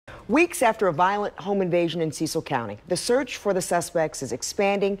Weeks after a violent home invasion in Cecil County, the search for the suspects is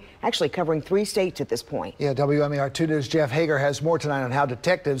expanding, actually covering 3 states at this point. Yeah, WMAR 2 News' Jeff Hager has more tonight on how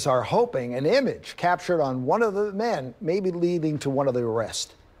detectives are hoping an image captured on one of the men may be leading to one of the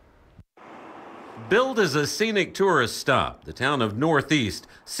arrests. Billed as a scenic tourist stop, the town of Northeast,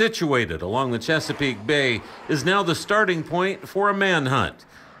 situated along the Chesapeake Bay, is now the starting point for a manhunt,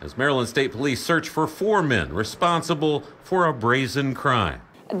 as Maryland State Police search for 4 men responsible for a brazen crime.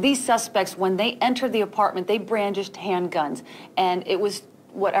 These suspects, when they entered the apartment, they brandished handguns, and it was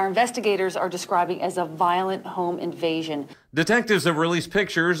what our investigators are describing as a violent home invasion. Detectives have released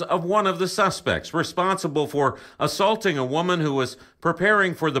pictures of one of the suspects responsible for assaulting a woman who was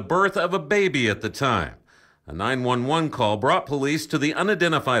preparing for the birth of a baby at the time. A 911 call brought police to the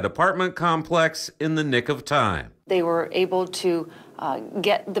unidentified apartment complex in the nick of time. They were able to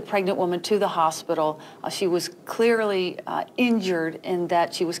get the pregnant woman to the hospital. She was clearly injured in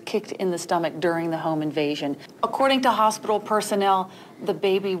that she was kicked in the stomach during the home invasion. According to hospital personnel, the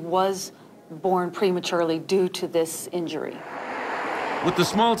baby was born prematurely due to this injury. With the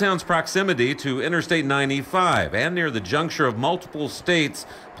small town's proximity to Interstate 95 and near the juncture of multiple states,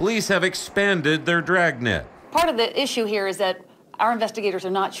 police have expanded their dragnet. Part of the issue here is that our investigators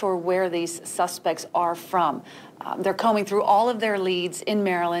are not sure where these suspects are from. They're combing through all of their leads in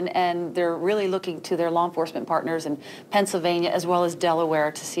Maryland, and they're really looking to their law enforcement partners in Pennsylvania as well as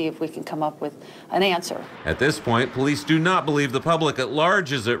Delaware to see if we can come up with an answer. At this point, police do not believe the public at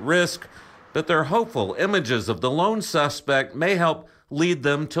large is at risk, but they're hopeful images of the lone suspect may help lead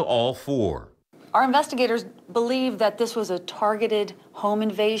them to all 4. Our investigators believe that this was a targeted home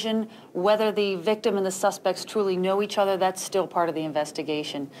invasion. Whether the victim and the suspects truly know each other, that's still part of the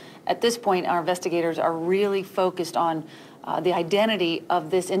investigation. At this point, our investigators are really focused on the identity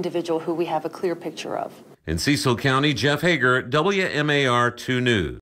of this individual who we have a clear picture of. In Cecil County, Jeff Hager, WMAR 2 News.